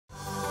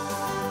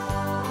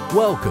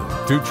Welcome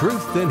to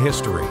Truth in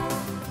History.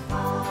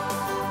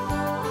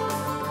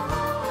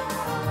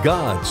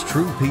 God's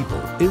true people,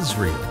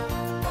 Israel.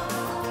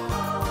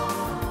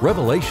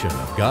 Revelation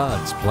of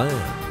God's plan.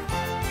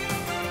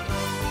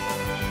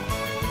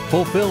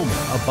 Fulfillment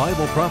of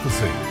Bible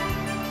prophecy.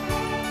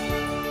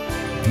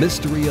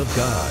 Mystery of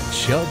God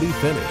shall be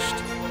finished.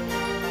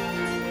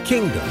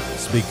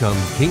 Kingdoms become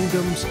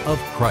kingdoms of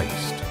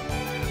Christ.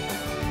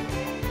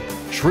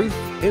 Truth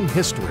in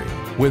History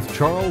with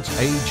Charles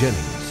A.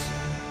 Jennings.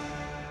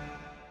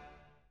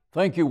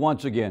 Thank you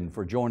once again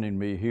for joining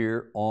me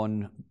here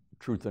on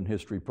Truth in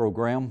History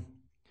program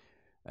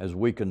as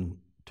we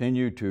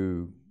continue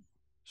to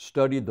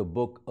study the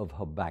book of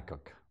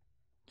Habakkuk.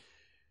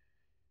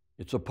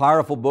 It's a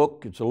powerful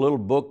book. It's a little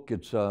book.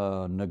 It's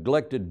a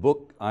neglected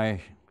book,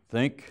 I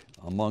think,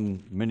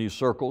 among many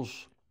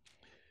circles.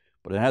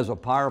 But it has a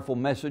powerful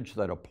message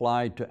that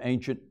applied to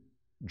ancient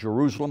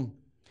Jerusalem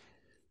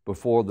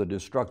before the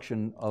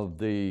destruction of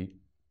the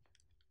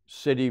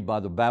city by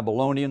the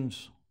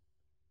Babylonians.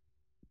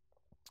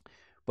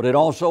 But it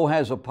also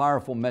has a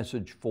powerful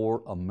message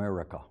for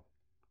America.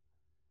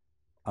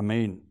 I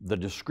mean, the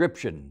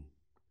description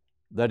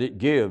that it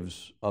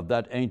gives of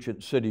that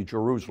ancient city,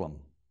 Jerusalem,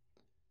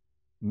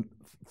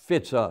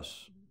 fits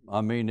us.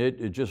 I mean,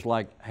 it's just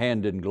like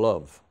hand in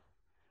glove.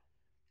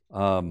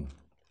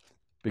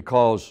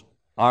 Because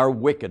our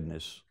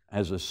wickedness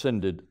has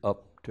ascended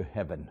up to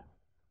heaven.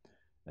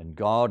 And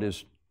God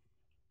is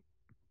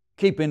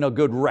keeping a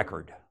good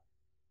record,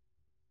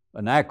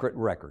 an accurate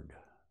record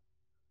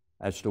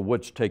as to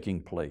what's taking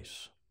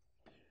place.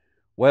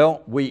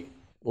 Well,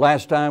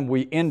 last time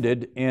we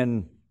ended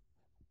in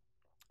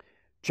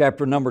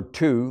chapter number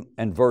 2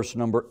 and verse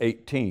number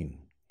 18.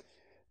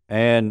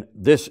 And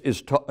this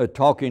is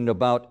talking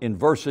about in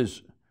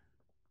verses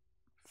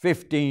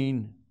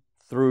 15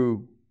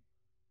 through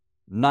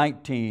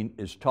 19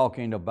 is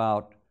talking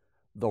about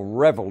the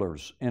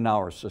revelers in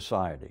our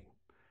society.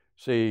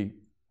 See,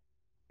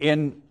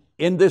 in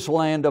this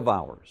land of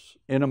ours,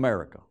 in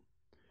America,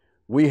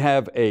 we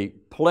have a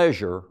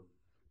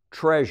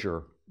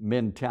pleasure-treasure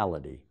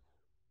mentality.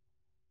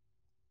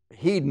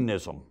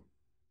 Hedonism,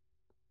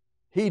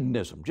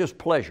 just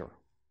pleasure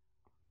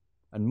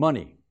and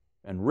money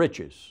and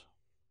riches.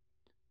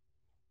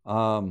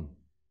 And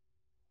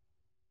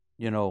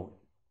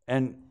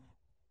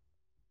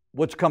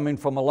what's coming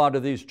from a lot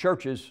of these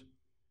churches,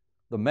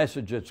 the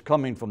message that's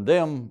coming from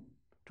them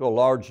to a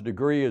large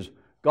degree is,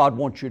 God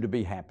wants you to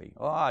be happy.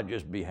 Oh,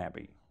 just be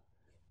happy.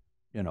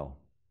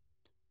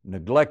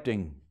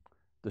 Neglecting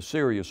the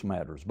serious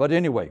matters. But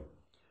anyway,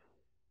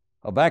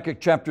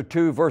 Habakkuk chapter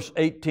 2, verse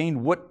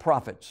 18, what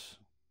profits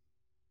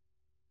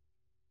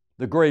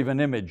the graven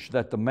image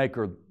that the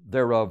maker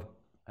thereof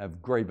have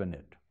graven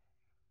it?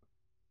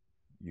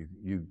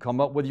 You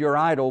come up with your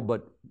idol,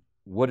 but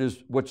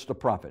what's the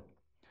profit?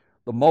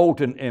 The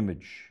molten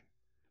image,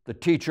 the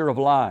teacher of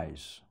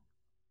lies,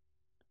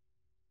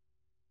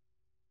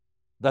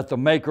 that the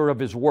maker of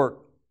his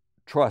work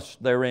trusts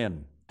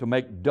therein to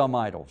make dumb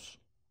idols.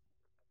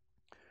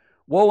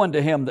 Woe unto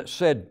him that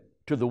said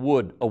to the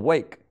wood,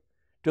 awake,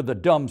 to the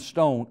dumb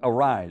stone,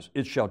 arise,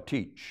 it shall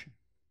teach.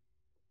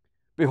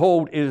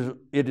 Behold,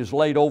 it is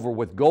laid over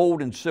with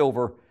gold and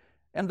silver,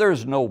 and there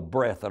is no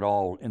breath at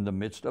all in the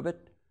midst of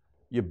it.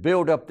 You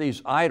build up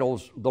these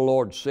idols, the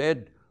Lord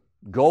said,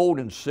 gold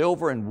and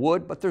silver and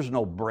wood, but there's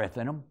no breath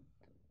in them.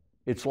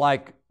 It's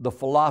like the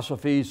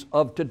philosophies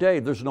of today.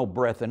 There's no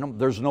breath in them.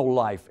 There's no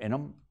life in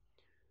them.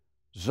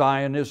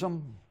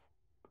 Zionism,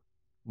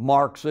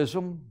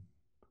 Marxism,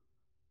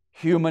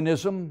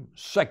 humanism,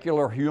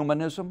 secular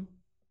humanism,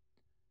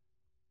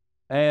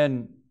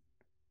 and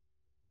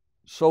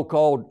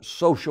so-called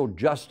social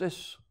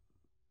justice.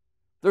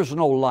 There's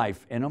no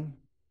life in them.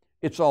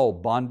 It's all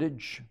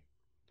bondage.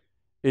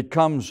 It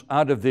comes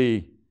out of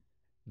the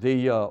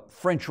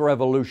French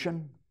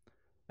Revolution,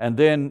 and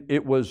then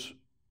it was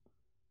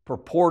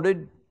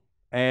purported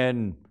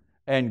and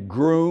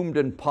groomed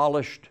and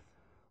polished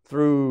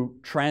through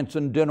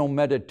transcendental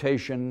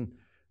meditation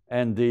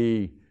and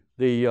the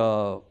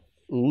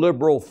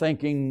liberal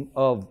thinking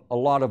of a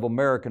lot of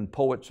American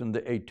poets in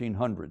the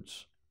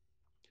 1800s.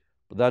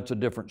 But that's a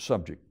different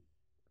subject.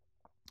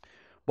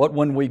 But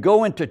when we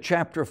go into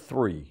chapter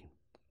 3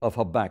 of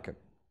Habakkuk,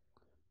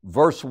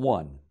 verse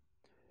 1,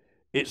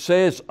 it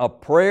says, a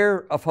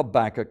prayer of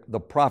Habakkuk the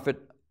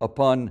prophet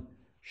upon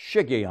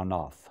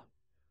Shigionoth.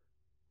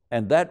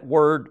 And that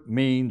word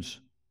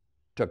means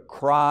to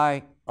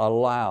cry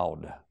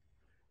aloud.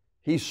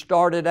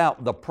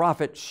 The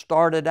prophet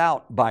started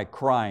out by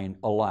crying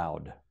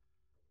aloud.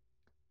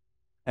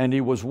 And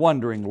he was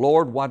wondering,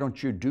 Lord, why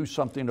don't you do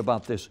something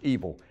about this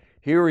evil?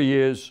 Here he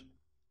is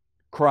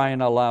crying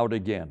aloud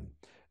again.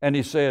 And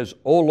he says,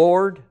 O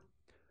Lord,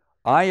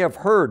 I have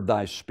heard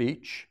thy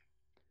speech,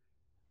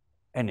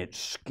 and it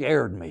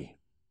scared me.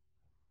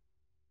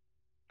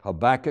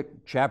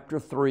 Habakkuk chapter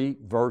 3,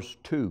 verse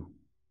 2.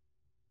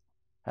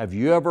 Have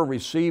you ever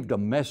received a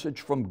message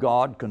from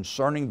God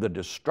concerning the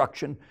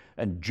destruction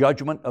and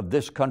judgment of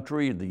this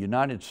country, the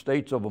United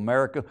States of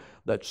America,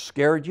 that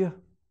scared you?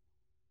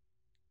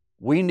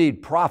 We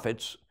need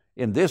prophets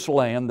in this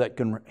land that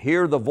can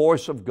hear the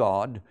voice of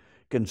God,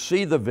 can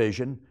see the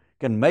vision,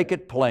 can make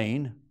it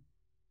plain,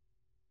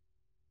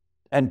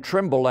 and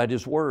tremble at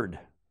His word.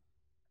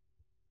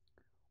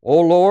 O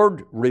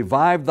Lord,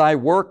 revive Thy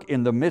work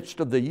in the midst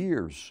of the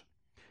years.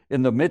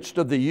 In the midst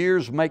of the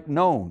years make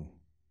known.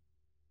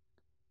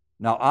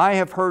 Now, I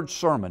have heard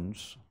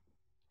sermons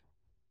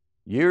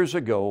years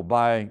ago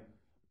by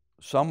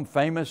some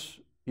famous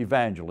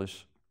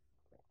evangelists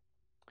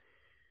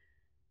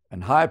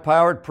and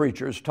high-powered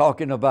preachers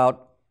talking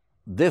about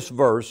this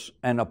verse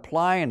and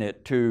applying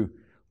it to,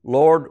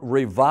 Lord,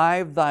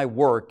 revive Thy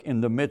work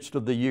in the midst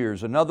of the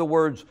years. In other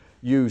words,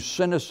 You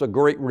sent us a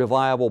great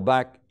revival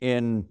back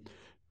in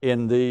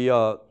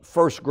the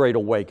First Great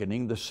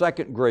Awakening, the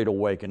Second Great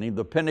Awakening,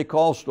 the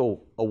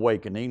Pentecostal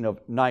Awakening of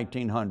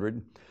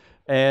 1900,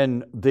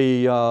 and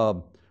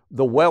the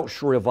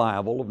Welsh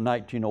Revival of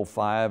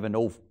 1905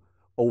 and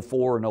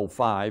 04 and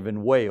 05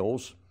 in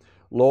Wales.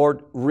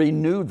 Lord,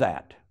 renew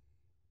that.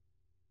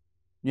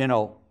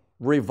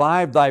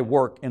 Revive Thy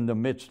work in the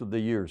midst of the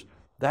years.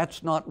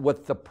 That's not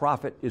what the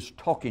prophet is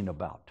talking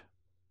about.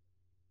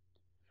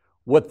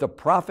 What the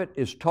prophet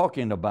is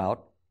talking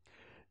about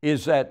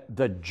is that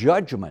the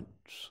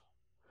judgments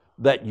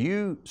that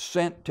You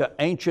sent to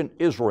ancient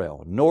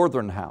Israel,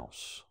 northern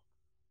house,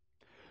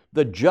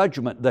 the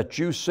judgment that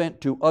You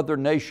sent to other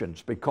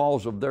nations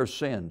because of their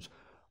sins,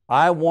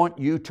 I want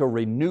You to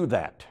renew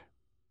that.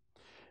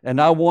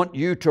 And I want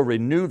You to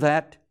renew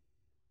that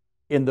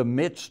in the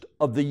midst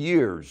of the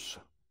years.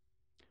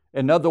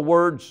 In other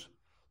words,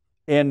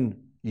 in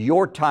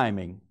Your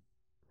timing,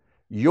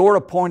 Your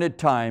appointed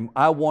time,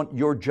 I want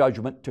Your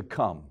judgment to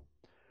come.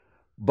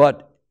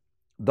 But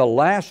the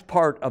last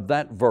part of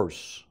that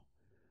verse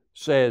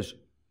says,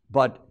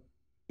 but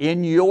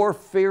in Your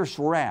fierce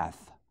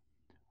wrath,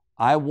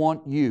 I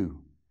want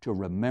You to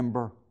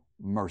remember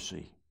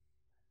mercy.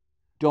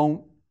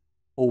 Don't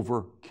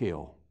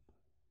overkill.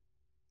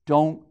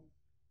 Don't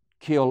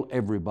kill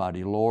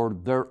everybody,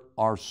 Lord. There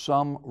are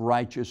some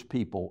righteous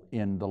people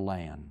in the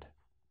land.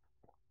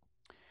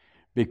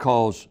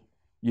 Because,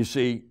 you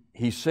see,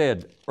 He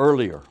said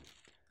earlier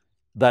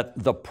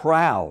that the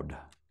proud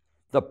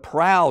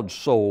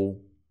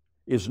soul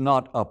is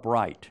not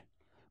upright,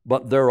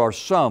 but there are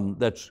some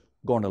that's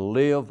going to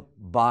live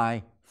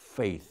by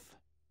faith.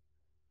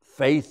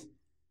 Faith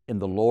in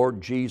the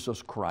Lord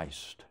Jesus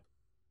Christ.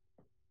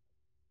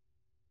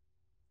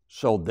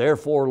 So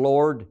therefore,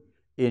 Lord,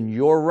 in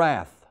Your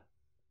wrath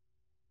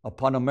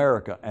upon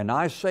America, and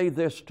I say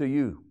this to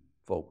you,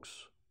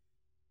 folks,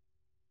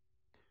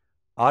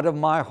 out of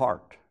my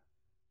heart,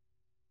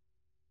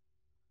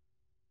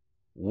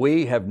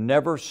 we have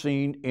never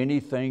seen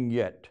anything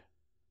yet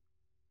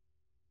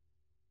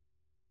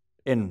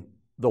in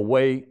the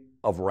way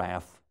of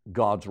wrath,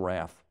 God's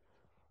wrath.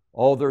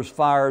 Oh, there's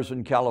fires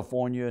in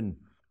California and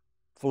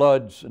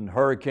floods and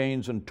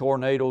hurricanes and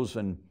tornadoes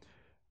and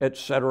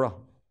etc.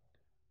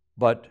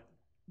 But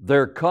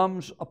there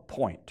comes a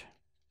point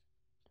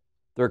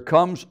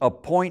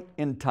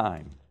in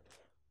time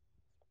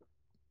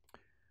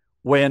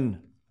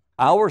when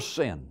our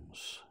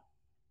sins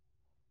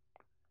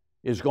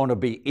is going to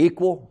be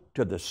equal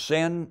to the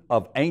sin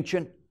of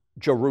ancient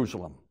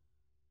Jerusalem.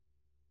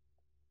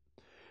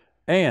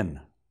 And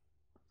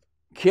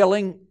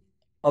killing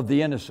of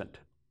the innocent,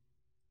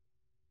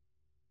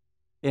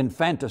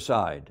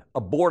 infanticide,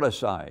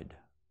 aborticide,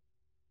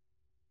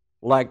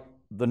 like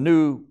the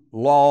new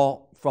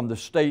law from the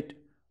state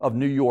of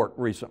New York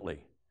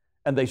recently.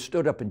 And they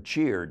stood up and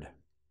cheered.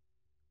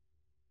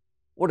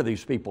 What are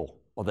these people?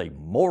 Are they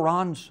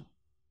morons?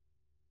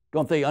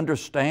 Don't they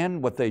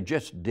understand what they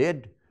just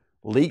did?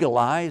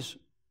 Legalize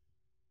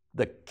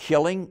the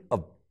killing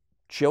of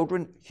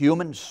children,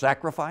 human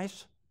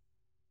sacrifice?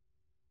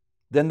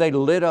 Then they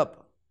lit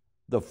up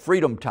the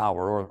Freedom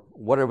Tower, or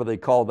whatever they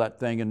call that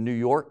thing in New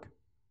York,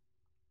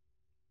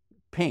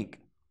 pink,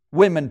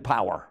 women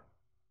power,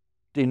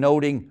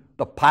 denoting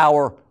the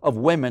power of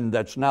women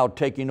that's now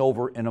taking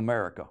over in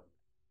America,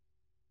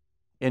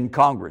 in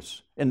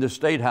Congress, in the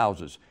state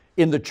houses,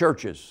 in the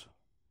churches.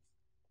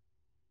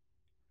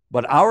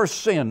 But our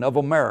sin of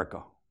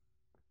America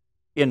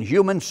in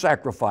human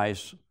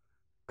sacrifice,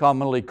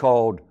 commonly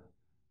called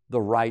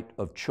the right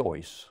of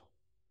choice.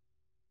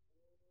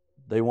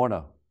 They want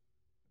to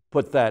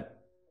put that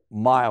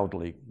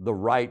mildly, the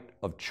right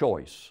of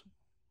choice.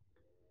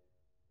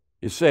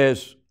 It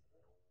says,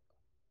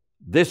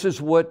 this is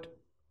what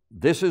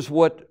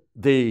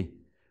the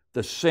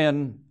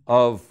sin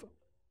of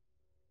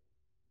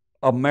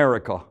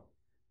America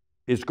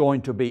is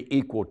going to be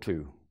equal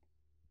to.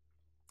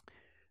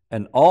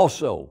 And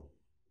also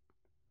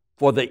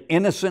for the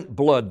innocent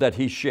blood that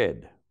He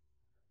shed.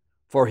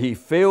 For He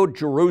filled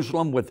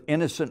Jerusalem with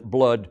innocent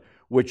blood,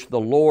 which the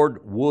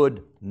Lord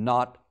would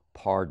not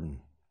pardon.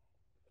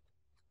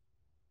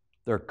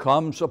 There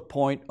comes a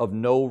point of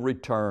no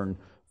return.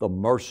 The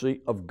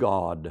mercy of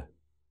God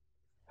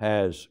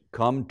has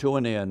come to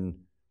an end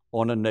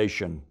on a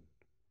nation.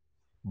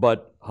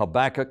 But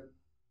Habakkuk,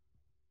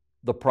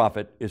 the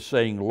prophet, is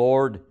saying,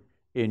 Lord,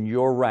 in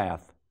Your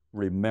wrath,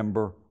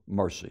 remember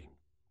mercy.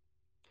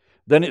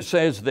 Then it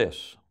says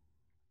this,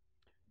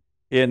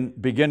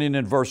 beginning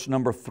in verse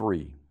number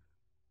 3.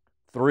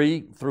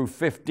 3 through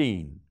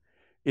 15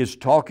 is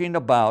talking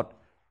about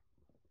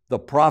the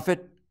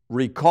prophet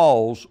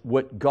recalls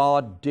what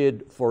God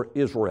did for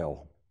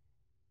Israel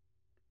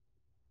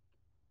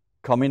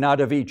coming out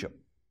of Egypt.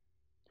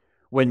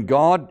 When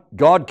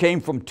God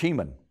came from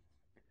Teman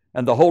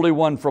and the Holy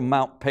One from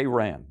Mount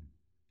Paran,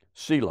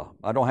 Selah.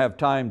 I don't have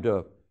time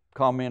to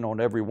comment on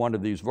every one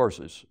of these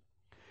verses.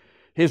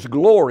 His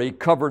glory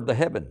covered the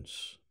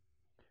heavens,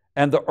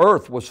 and the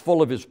earth was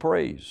full of His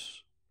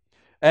praise,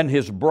 and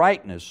His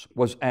brightness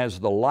was as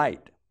the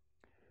light.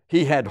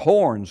 He had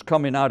horns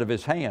coming out of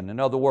His hand, in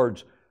other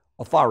words,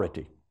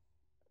 authority.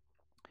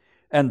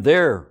 And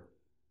there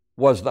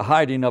was the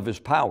hiding of His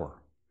power,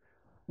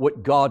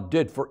 what God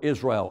did for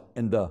Israel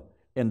in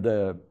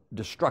the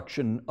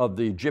destruction of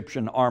the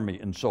Egyptian army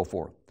and so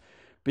forth.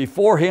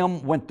 Before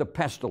Him went the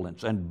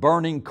pestilence, and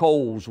burning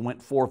coals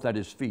went forth at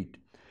His feet.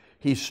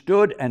 He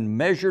stood and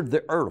measured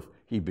the earth.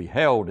 He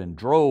beheld and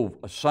drove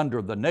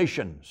asunder the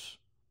nations.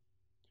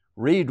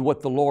 Read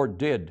what the Lord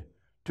did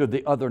to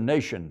the other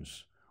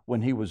nations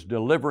when He was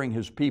delivering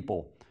His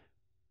people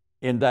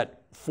in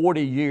that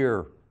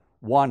 40-year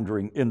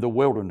wandering in the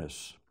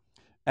wilderness.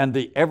 And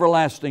the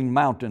everlasting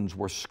mountains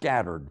were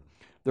scattered.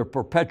 The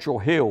perpetual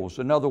hills,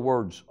 in other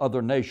words,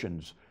 other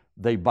nations,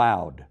 they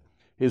bowed.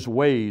 His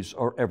ways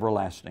are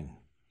everlasting.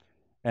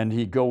 And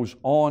he goes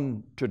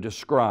on to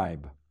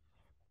describe.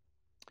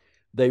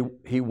 The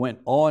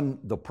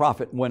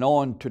prophet went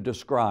on to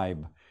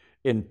describe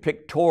in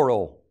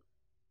pictorial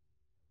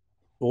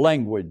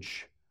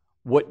language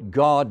what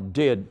God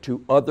did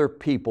to other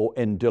people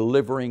in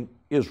delivering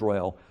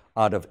Israel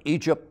out of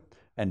Egypt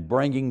and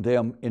bringing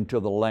them into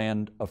the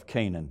land of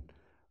Canaan,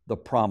 the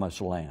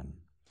promised land.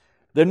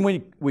 Then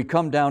we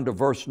come down to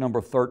verse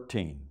number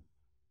 13.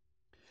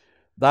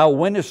 Thou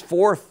wentest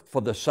forth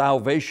for the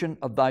salvation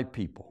of thy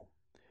people,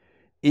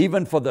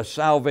 even for the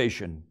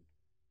salvation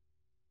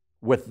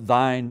with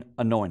thine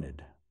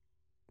anointed.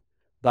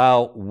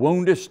 Thou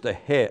woundest the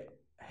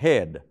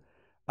head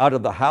out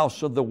of the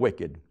house of the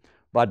wicked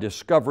by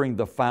discovering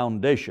the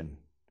foundation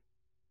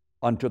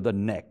unto the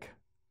neck.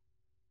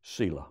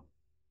 Selah.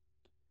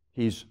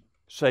 He's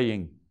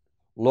saying,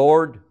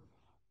 Lord,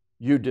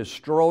 you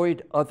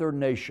destroyed other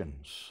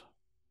nations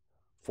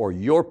for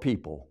your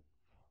people,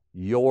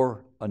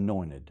 your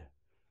anointed.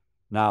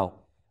 Now,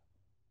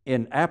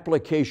 in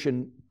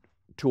application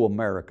to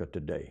America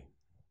today,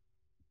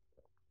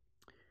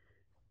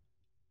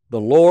 the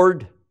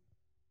Lord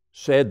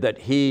said that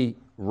He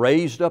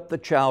raised up the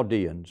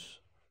Chaldeans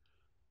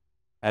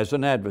as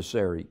an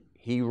adversary.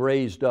 He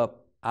raised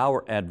up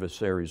our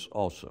adversaries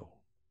also.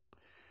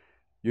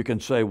 You can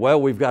say,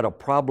 well, we've got a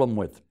problem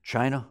with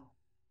China.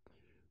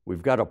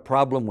 We've got a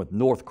problem with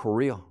North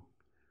Korea.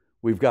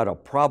 We've got a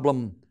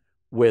problem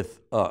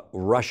with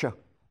Russia.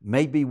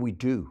 Maybe we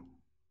do.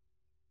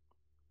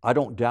 I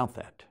don't doubt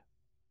that.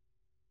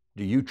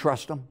 Do you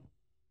trust them?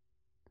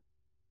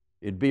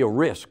 It'd be a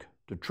risk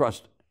to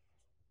trust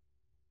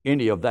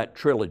any of that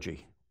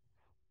trilogy.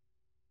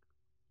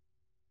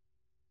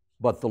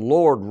 But the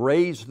Lord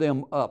raised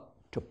them up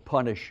to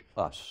punish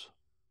us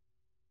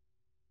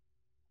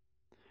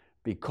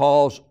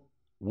because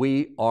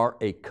we are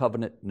a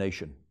covenant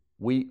nation.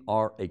 We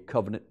are a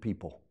covenant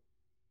people.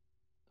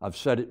 I've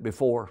said it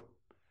before.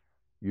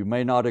 You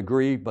may not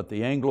agree, but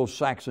the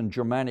Anglo-Saxon,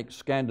 Germanic,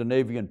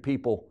 Scandinavian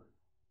people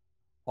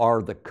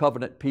are the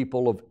covenant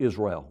people of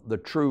Israel, the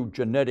true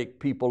genetic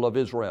people of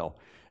Israel.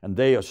 And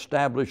they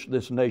established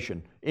this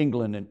nation,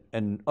 England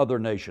and other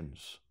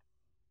nations,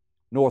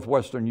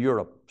 Northwestern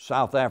Europe,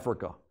 South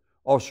Africa,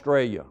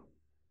 Australia.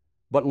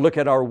 But look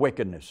at our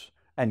wickedness.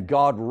 And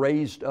God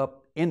raised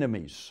up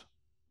enemies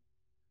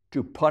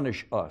to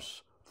punish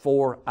us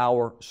for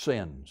our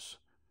sins.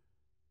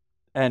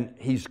 And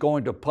He's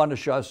going to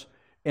punish us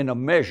in a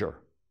measure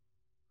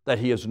that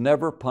He has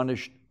never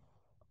punished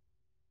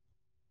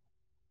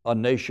a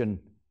nation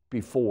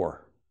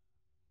before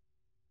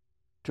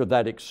to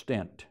that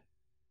extent,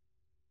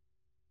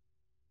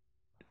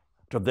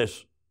 to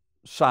this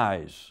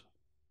size.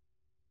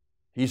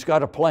 He's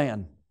got a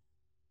plan.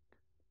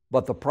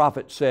 But the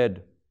prophet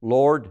said,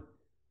 Lord,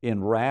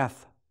 in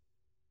wrath,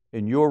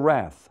 in your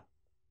wrath,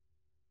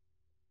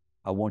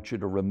 I want you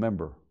to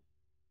remember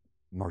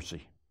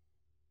mercy.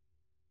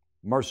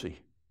 Mercy.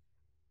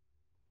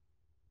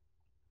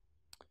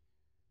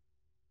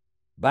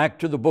 Back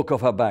to the book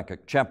of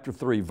Habakkuk, chapter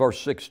 3,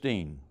 verse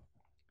 16.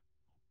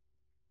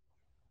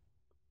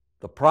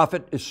 The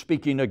prophet is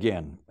speaking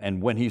again,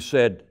 and when he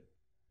said,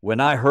 when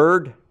I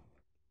heard,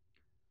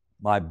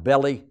 my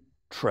belly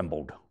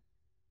trembled.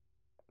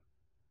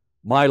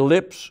 My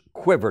lips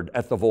quivered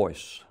at the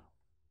voice.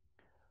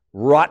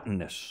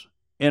 Rottenness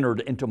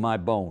entered into my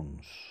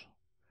bones,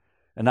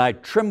 and I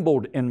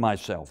trembled in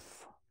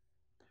myself,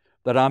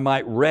 that I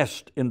might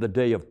rest in the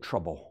day of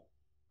trouble,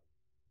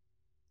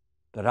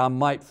 that I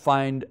might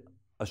find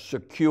a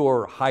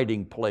secure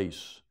hiding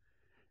place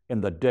in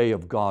the day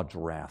of God's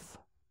wrath.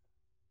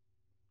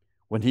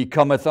 when he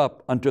cometh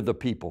up unto the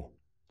people.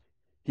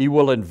 He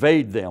will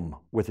invade them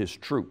with his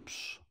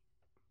troops.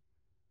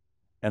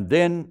 And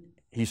then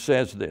he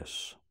says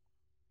this,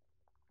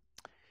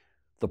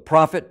 the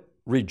prophet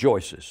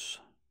rejoices.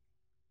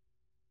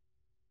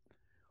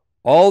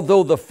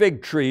 Although the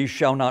fig tree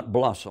shall not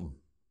blossom,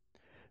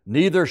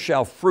 neither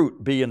shall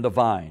fruit be in the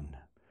vine,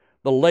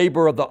 the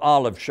labor of the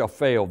olive shall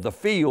fail, the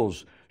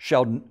fields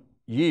shall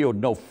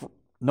yield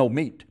no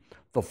meat,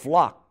 the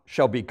flock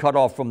shall be cut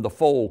off from the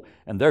fold,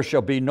 and there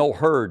shall be no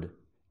herd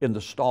in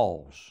the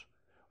stalls.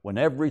 When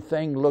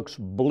everything looks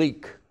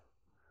bleak,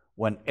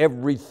 when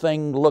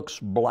everything looks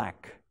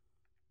black.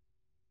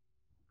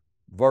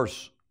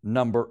 Verse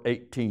number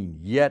 18,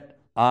 yet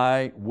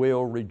I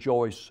will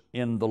rejoice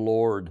in the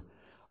Lord.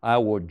 I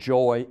will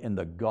joy in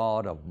the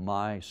God of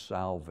my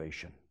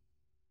salvation.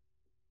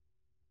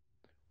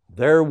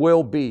 There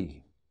will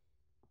be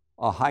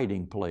a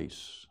hiding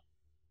place,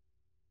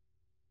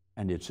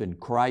 and it's in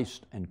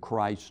Christ and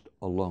Christ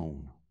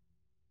alone.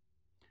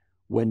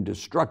 When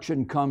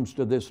destruction comes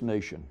to this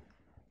nation.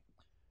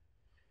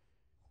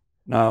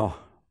 Now,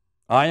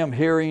 I am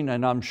hearing,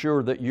 and I'm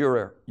sure that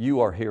you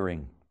are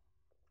hearing,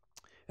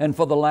 and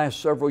for the last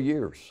several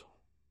years,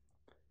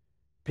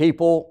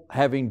 people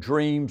having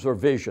dreams or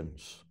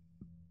visions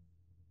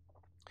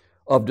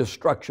of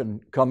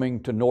destruction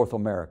coming to North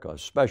America,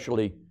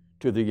 especially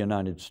to the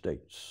United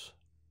States.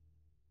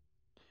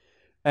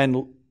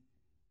 And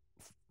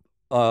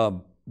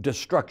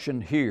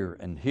destruction here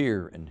and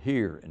here and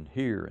here and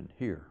here and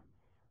here.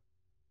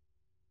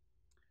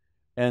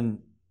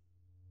 And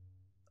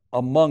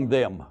among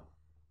them,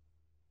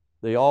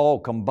 they all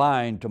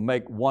combine to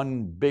make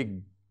one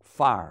big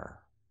fire,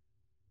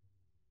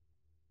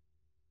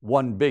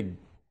 one big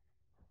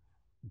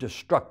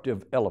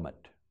destructive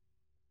element.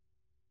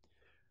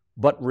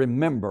 But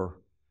remember,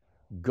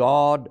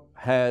 God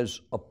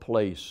has a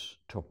place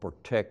to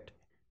protect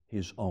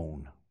His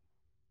own.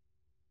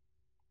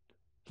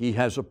 He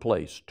has a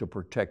place to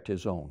protect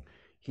His own.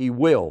 He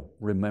will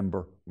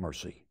remember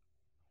mercy.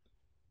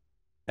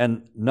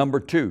 And number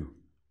two,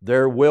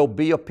 there will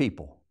be a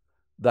people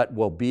that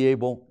will be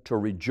able to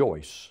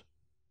rejoice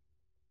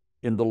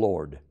in the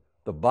Lord.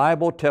 The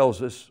Bible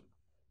tells us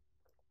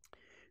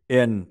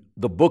in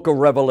the book of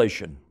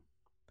Revelation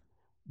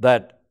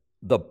that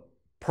the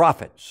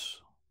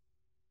prophets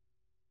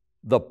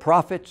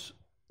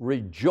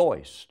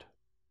rejoiced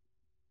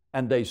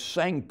and they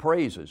sang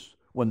praises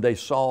when they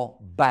saw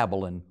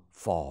Babylon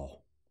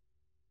fall.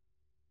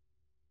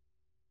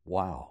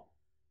 Wow.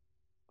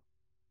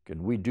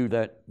 Can we do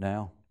that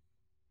now?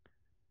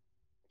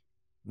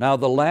 Now,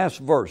 the last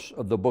verse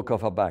of the book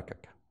of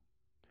Habakkuk.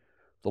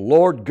 The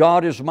Lord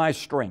God is my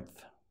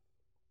strength,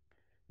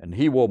 and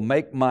He will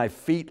make my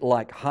feet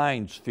like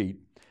hinds' feet,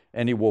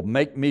 and He will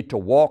make me to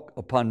walk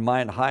upon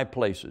mine high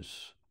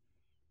places.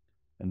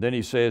 And then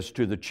He says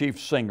to the chief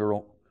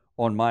singer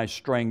on my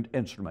stringed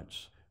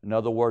instruments. In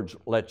other words,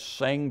 let's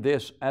sing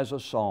this as a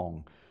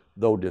song.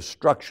 Though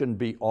destruction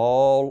be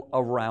all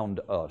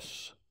around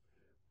us,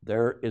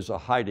 there is a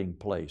hiding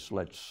place.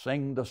 Let's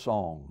sing the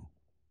song.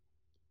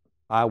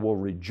 I will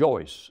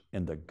rejoice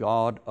in the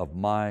God of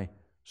my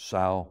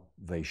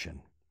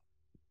salvation.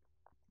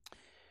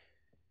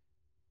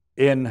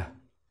 In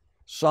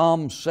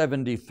Psalm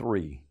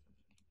 73,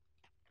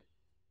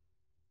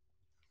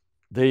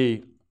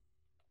 the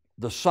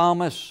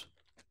psalmist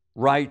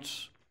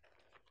writes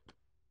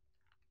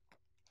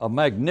a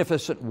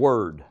magnificent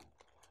word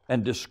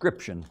and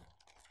description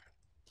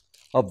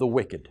of the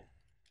wicked.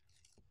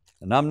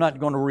 And I'm not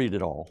going to read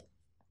it all.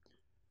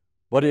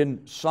 But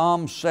in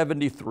Psalm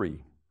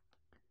 73,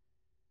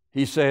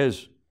 he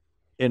says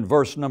in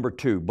verse number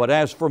 2, but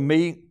as for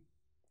me,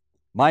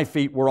 my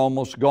feet were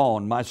almost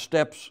gone. My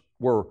steps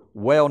were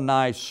well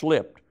nigh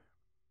slipped.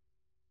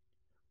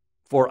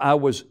 For I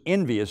was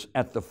envious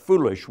at the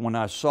foolish when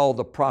I saw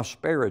the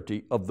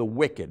prosperity of the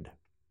wicked.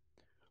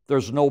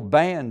 There's no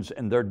bands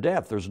in their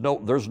death. There's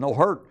no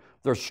hurt.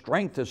 Their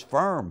strength is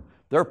firm.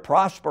 They're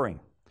prospering.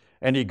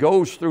 And he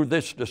goes through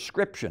this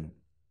description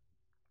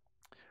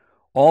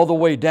all the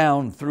way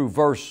down through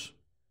verse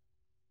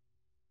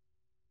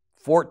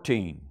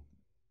 14.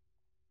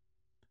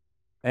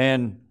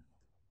 And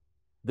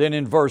then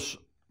in verse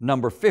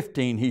number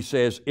 15, he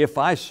says, if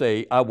I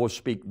say I will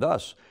speak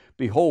thus,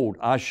 behold,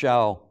 I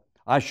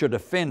should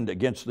offend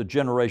against the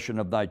generation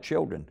of thy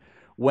children.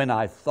 When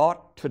I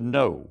thought to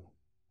know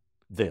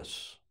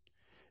this,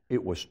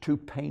 it was too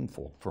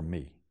painful for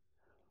me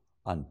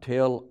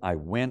until I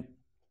went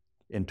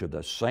into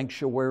the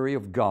sanctuary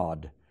of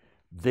God.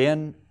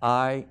 Then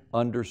I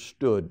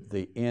understood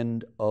the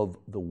end of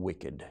the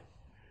wicked.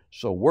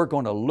 So we're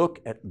going to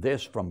look at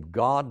this from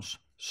God's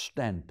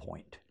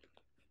standpoint.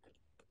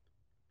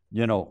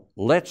 You know,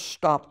 let's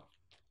stop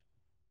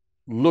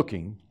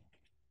looking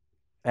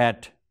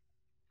at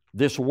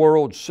this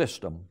world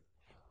system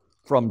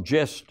from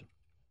just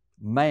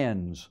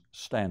man's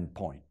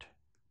standpoint.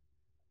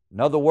 In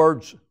other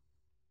words,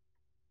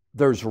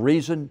 there's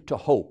reason to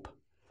hope,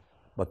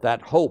 but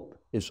that hope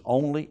is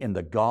only in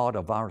the God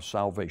of our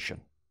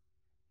salvation.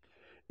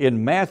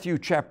 in Matthew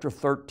chapter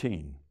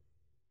 13,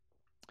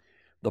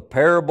 the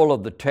parable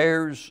of the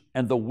tares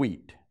and the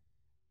wheat.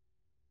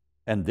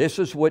 And this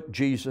is what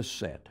Jesus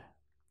said.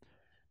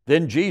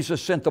 Then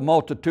Jesus sent the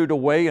multitude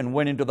away and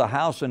went into the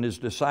house, and his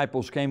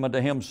disciples came unto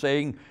him,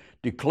 saying,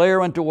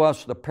 Declare unto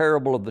us the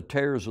parable of the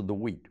tares of the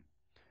wheat.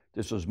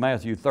 This is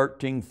Matthew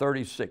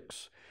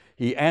 13:36.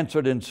 He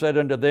answered and said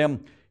unto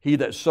them, He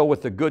that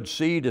soweth the good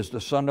seed is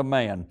the Son of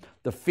Man.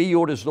 The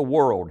field is the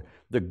world.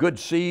 The good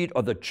seed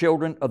are the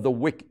children of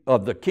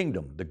the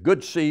kingdom. The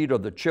good seed are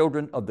the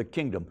children of the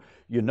kingdom.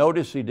 You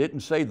notice he didn't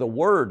say the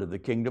word of the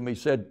kingdom. He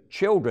said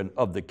children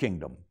of the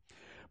kingdom.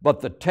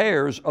 But the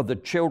tares are the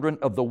children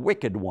of the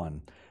wicked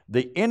one.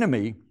 The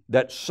enemy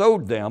that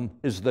sowed them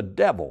is the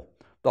devil.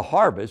 The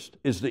harvest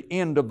is the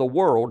end of the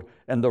world,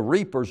 and the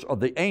reapers are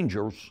the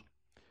angels.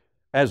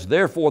 As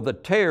therefore the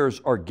tares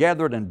are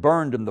gathered and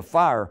burned in the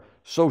fire,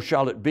 so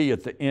shall it be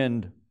at the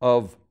end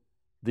of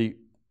the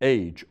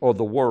age or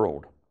the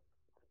world.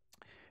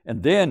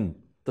 And then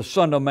the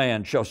Son of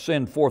Man shall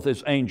send forth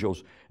his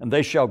angels, and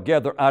they shall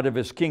gather out of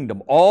his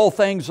kingdom all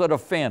things that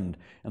offend,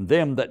 and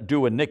them that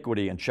do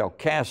iniquity, and shall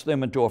cast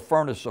them into a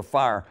furnace of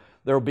fire.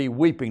 There will be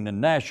weeping and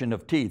gnashing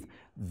of teeth.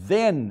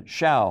 Then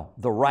shall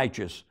the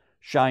righteous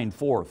shine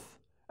forth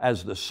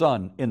as the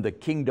sun in the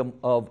kingdom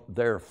of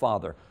their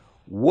Father.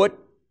 What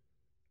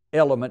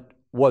element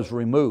was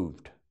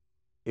removed?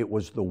 It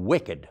was the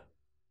wicked.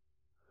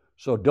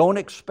 So don't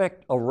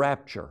expect a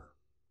rapture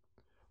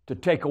to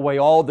take away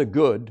all the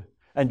good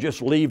and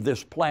just leave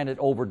this planet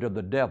over to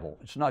the devil.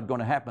 It's not going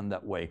to happen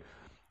that way.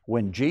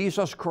 When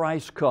Jesus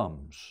Christ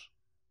comes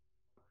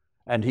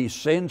and he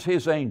sends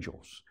his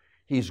angels,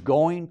 he's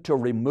going to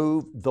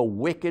remove the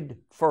wicked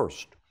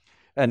first.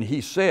 And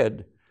he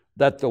said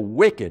that the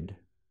wicked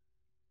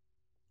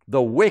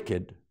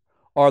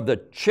are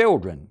the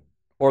children,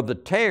 or the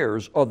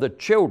tares are the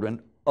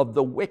children of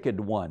the wicked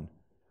one.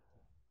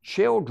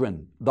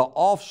 Children, the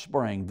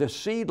offspring, the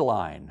seed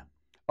line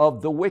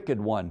of the wicked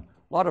one.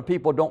 A lot of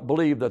people don't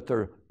believe that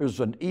there is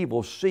an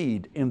evil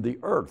seed in the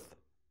earth.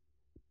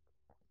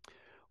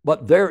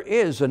 But there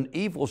is an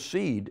evil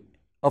seed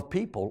of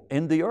people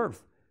in the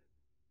earth.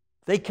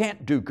 They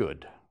can't do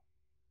good.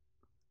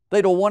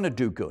 They don't want to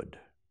do good.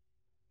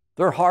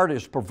 Their heart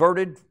is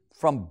perverted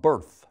from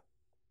birth.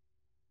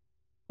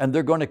 And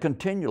they're going to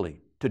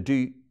continually to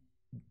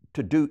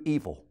do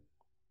evil.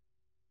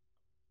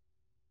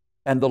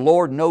 And the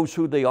Lord knows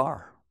who they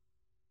are.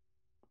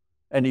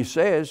 And he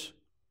says,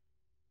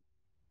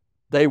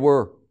 they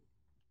were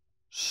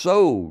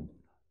sown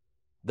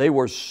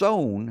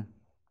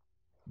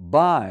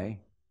by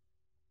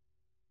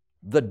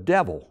the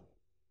devil.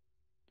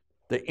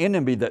 The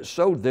enemy that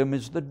sowed them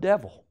is the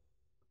devil.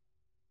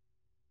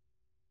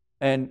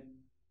 And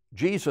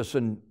Jesus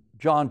in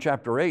John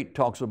chapter 8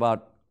 talks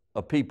about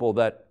a people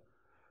that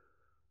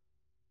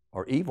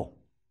are evil.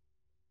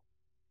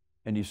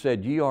 And he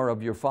said, ye are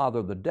of your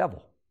father the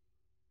devil.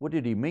 What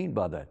did he mean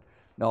by that?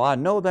 Now I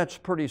know that's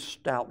pretty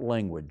stout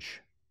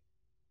language.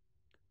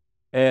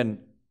 And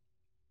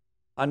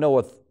I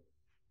know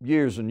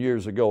years and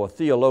years ago, a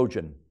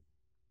theologian,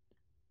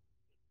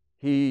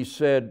 he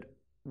said,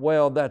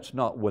 well, that's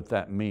not what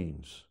that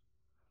means.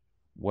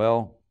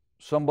 Well,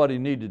 somebody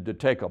needed to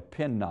take a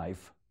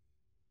penknife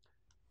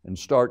and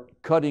start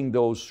cutting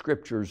those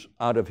scriptures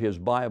out of his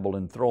Bible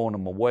and throwing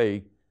them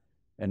away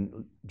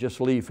and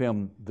just leave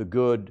him the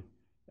good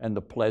and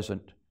the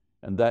pleasant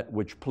and that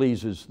which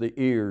pleases the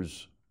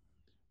ears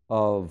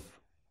of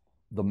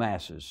the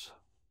masses.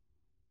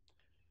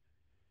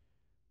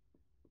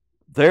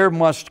 There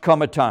must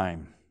come a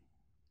time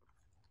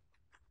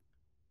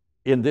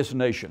in this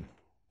nation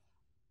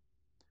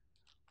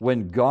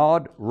when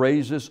God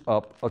raises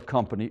up a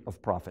company of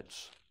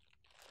prophets.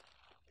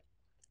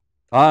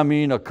 I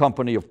mean a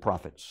company of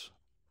prophets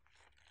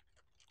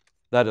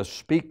that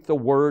speak the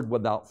word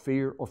without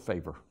fear or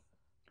favor.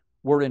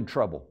 We're in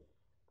trouble.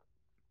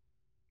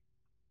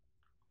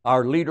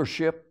 Our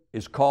leadership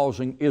is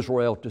causing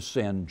Israel to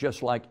sin,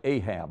 just like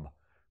Ahab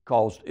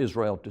caused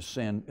Israel to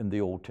sin in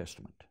the Old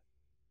Testament.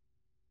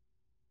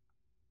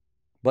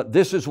 But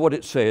this is what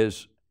it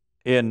says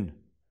in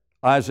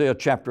Isaiah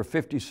chapter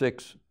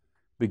 56,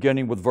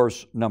 beginning with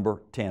verse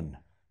number 10,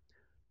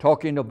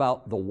 talking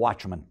about the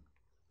watchmen.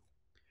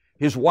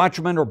 His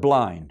watchmen are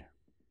blind.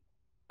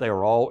 They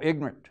are all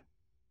ignorant.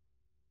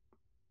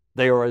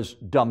 They are as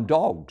dumb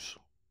dogs.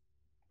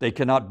 They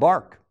cannot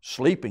bark,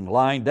 sleeping,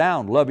 lying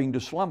down, loving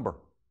to slumber.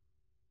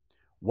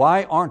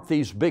 Why aren't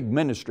these big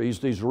ministries,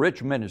 these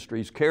rich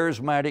ministries,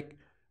 charismatic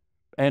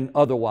and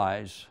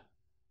otherwise,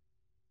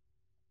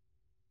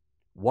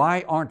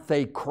 why aren't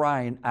they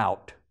crying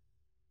out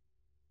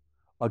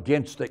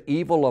against the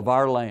evil of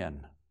our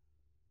land?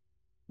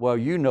 Well,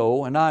 you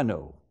know and I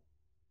know.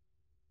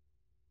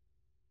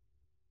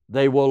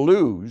 They will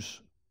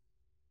lose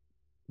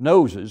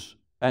noses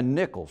and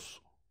nickels.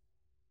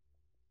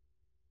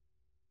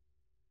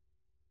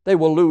 They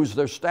will lose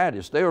their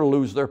status. They will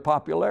lose their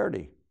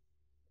popularity.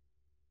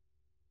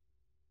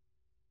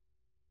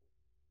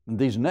 And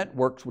these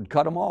networks would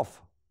cut them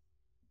off.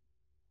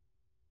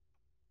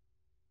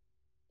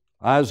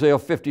 Isaiah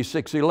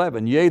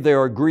 56:11, yea, they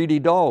are greedy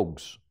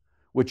dogs,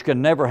 which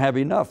can never have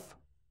enough,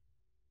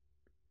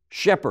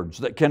 shepherds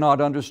that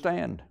cannot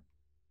understand.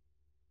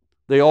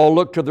 They all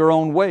look to their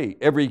own way,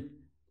 every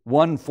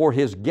one for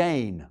his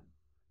gain.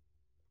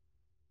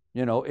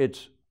 You know,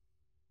 it's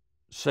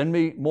send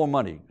me more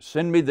money,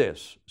 send me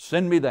this,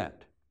 send me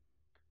that,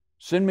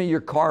 send me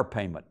your car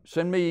payment,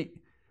 send me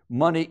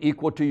money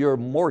equal to your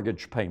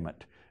mortgage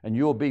payment, and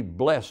you'll be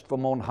blessed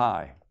from on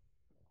high.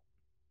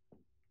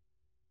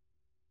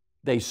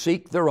 They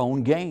seek their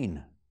own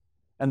gain,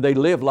 and they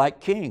live like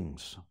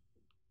kings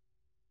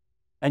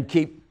and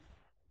keep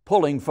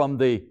pulling from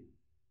the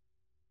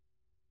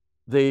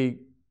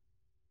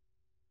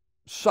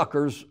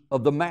suckers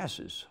of the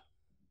masses.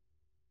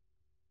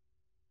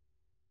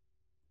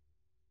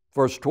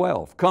 Verse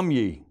 12, come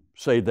ye,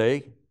 say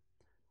they,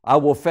 I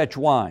will fetch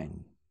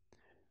wine.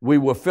 We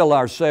will fill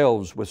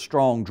ourselves with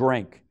strong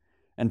drink,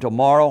 and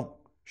tomorrow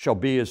shall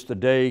be as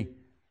today,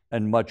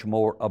 and much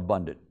more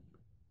abundant.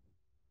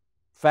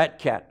 Fat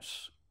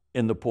cats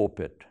in the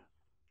pulpit.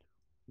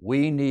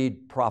 We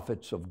need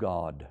prophets of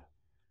God.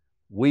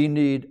 We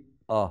need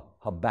a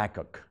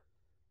Habakkuk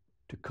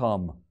to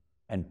come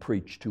and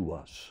preach to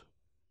us.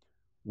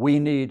 We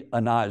need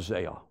an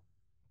Isaiah.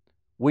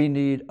 We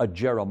need a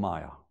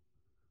Jeremiah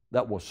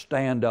that will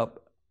stand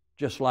up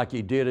just like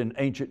he did in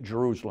ancient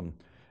Jerusalem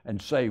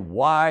and say,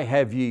 why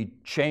have ye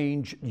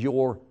changed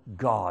your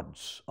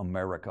gods,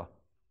 America?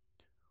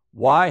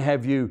 Why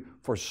have you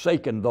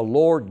forsaken the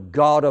Lord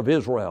God of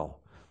Israel,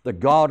 the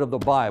God of the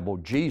Bible,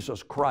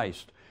 Jesus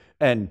Christ,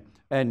 and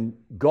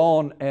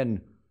gone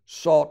and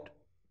sought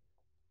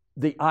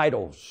the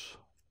idols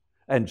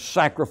and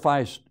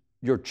sacrificed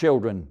your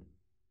children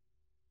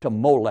to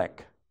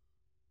Molech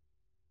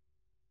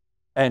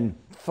and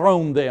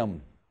thrown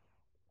them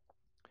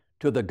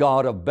to the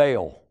god of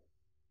Baal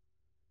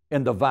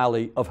in the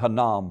valley of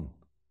Hinnom,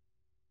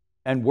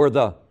 and where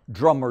the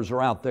drummers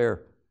are out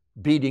there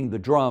beating the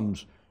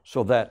drums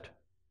so that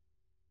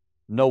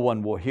no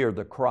one will hear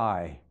the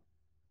cry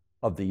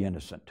of the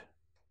innocent.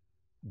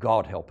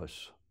 God help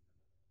us.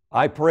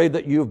 I pray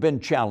that you've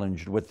been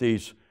challenged with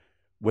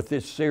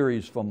this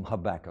series from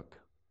Habakkuk.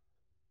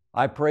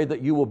 I pray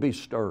that you will be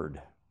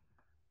stirred.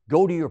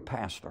 Go to your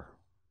pastor.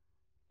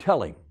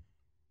 Tell him.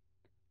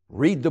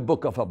 Read the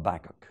book of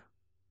Habakkuk.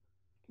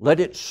 Let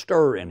it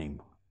stir in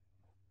him.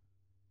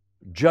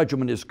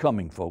 Judgment is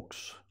coming,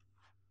 folks.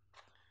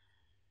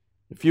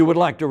 If you would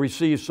like to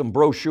receive some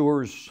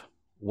brochures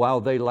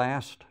while they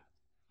last,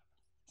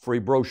 free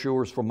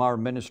brochures from our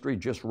ministry,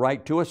 just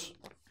write to us,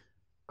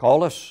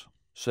 call us,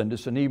 send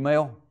us an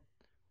email.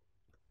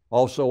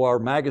 Also our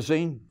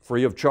magazine,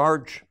 free of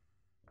charge.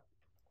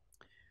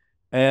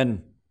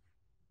 And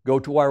go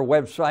to our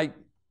website,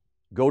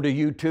 go to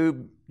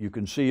YouTube. You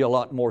can see a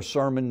lot more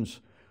sermons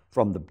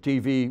from the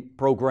TV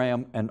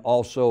program and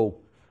also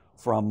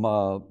from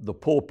the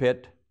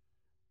pulpit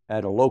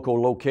at a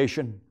local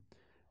location.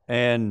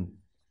 And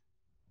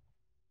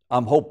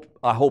I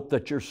hope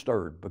that you're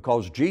stirred,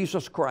 because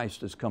Jesus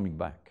Christ is coming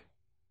back.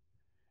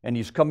 And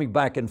He's coming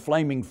back in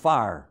flaming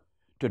fire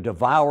to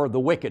devour the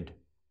wicked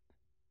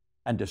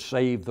and to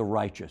save the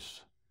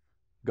righteous.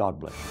 God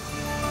bless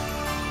you.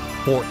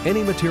 For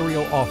any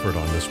material offered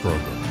on this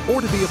program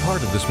or to be a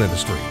part of this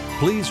ministry,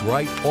 please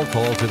write or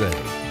call today.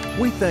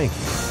 We thank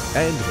you,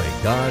 and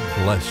may God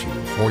bless you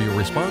for your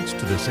response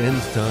to this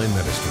end-time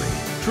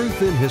ministry.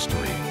 Truth in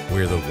History,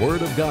 where the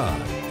Word of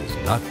God is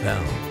not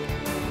bound.